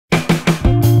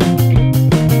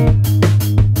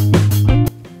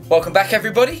Welcome back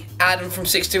everybody, Adam from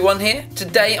 621 here.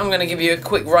 Today I'm going to give you a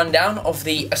quick rundown of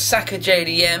the Osaka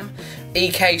JDM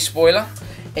EK spoiler.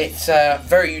 It's a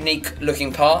very unique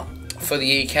looking part for the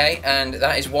EK and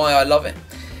that is why I love it.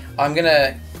 I'm going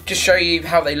to just show you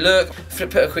how they look,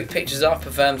 put a quick pictures up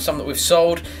of some that we've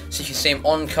sold so you can see them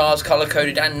on cars, colour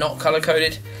coded and not colour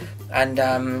coded. And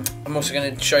I'm also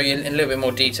going to show you in a little bit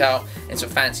more detail in some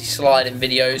fancy sliding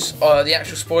videos the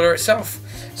actual spoiler itself.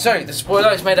 So the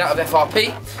spoiler is made out of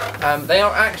FRP. They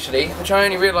are actually, which I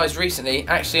only realised recently,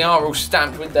 actually are all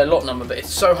stamped with their lot number, but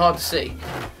it's so hard to see.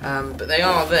 But they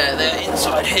are there, they're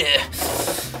inside here.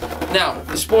 Now,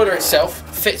 the spoiler itself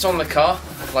fits on the car,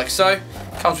 like so.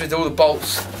 Comes with all the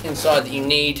bolts inside that you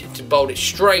need to bolt it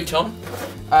straight on.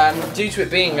 Due to it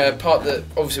being a part that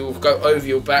obviously will go over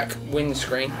your back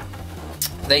windscreen,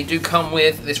 they do come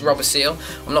with this rubber seal.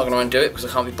 I'm not going to undo it because I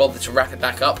can't be bothered to wrap it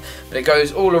back up, but it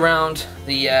goes all around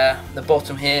the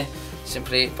bottom here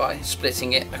simply by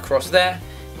splitting it across there,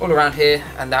 all around here,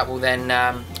 and that will then,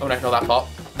 oh no, not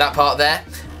that part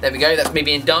there we go, that's me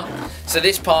being done. So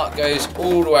this part goes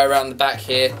all the way around the back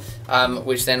here,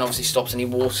 which then obviously stops any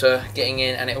water getting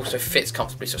in, and it also fits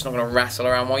comfortably so it's not going to rattle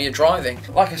around while you're driving.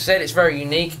 Like I said, it's very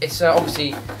unique. It's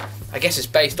obviously, I guess it's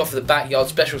based off of the backyard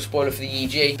special spoiler for the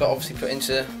EG, but obviously put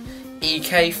into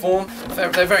EK form. They're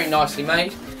very nicely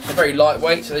made. They're very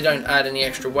lightweight, so they don't add any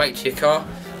extra weight to your car.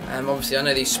 Obviously, I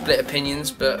know these split opinions,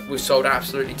 but we've sold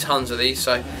absolutely tons of these,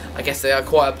 so I guess they are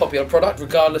quite a popular product,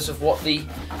 regardless of what the...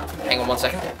 Hang on one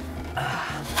second.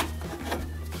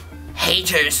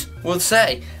 Haters will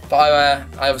say. But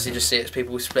I obviously just see it as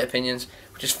people with split opinions,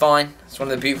 which is fine. It's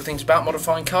one of the beautiful things about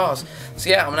modifying cars. So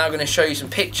yeah, I'm now going to show you some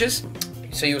pictures,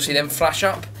 so you'll see them flash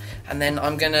up, and then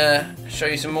I'm going to show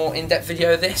you some more in-depth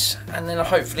video of this, and then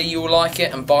hopefully you'll like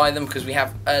it and buy them because we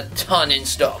have a ton in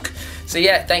stock. So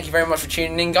yeah, thank you very much for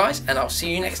tuning in guys, and I'll see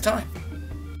you next time.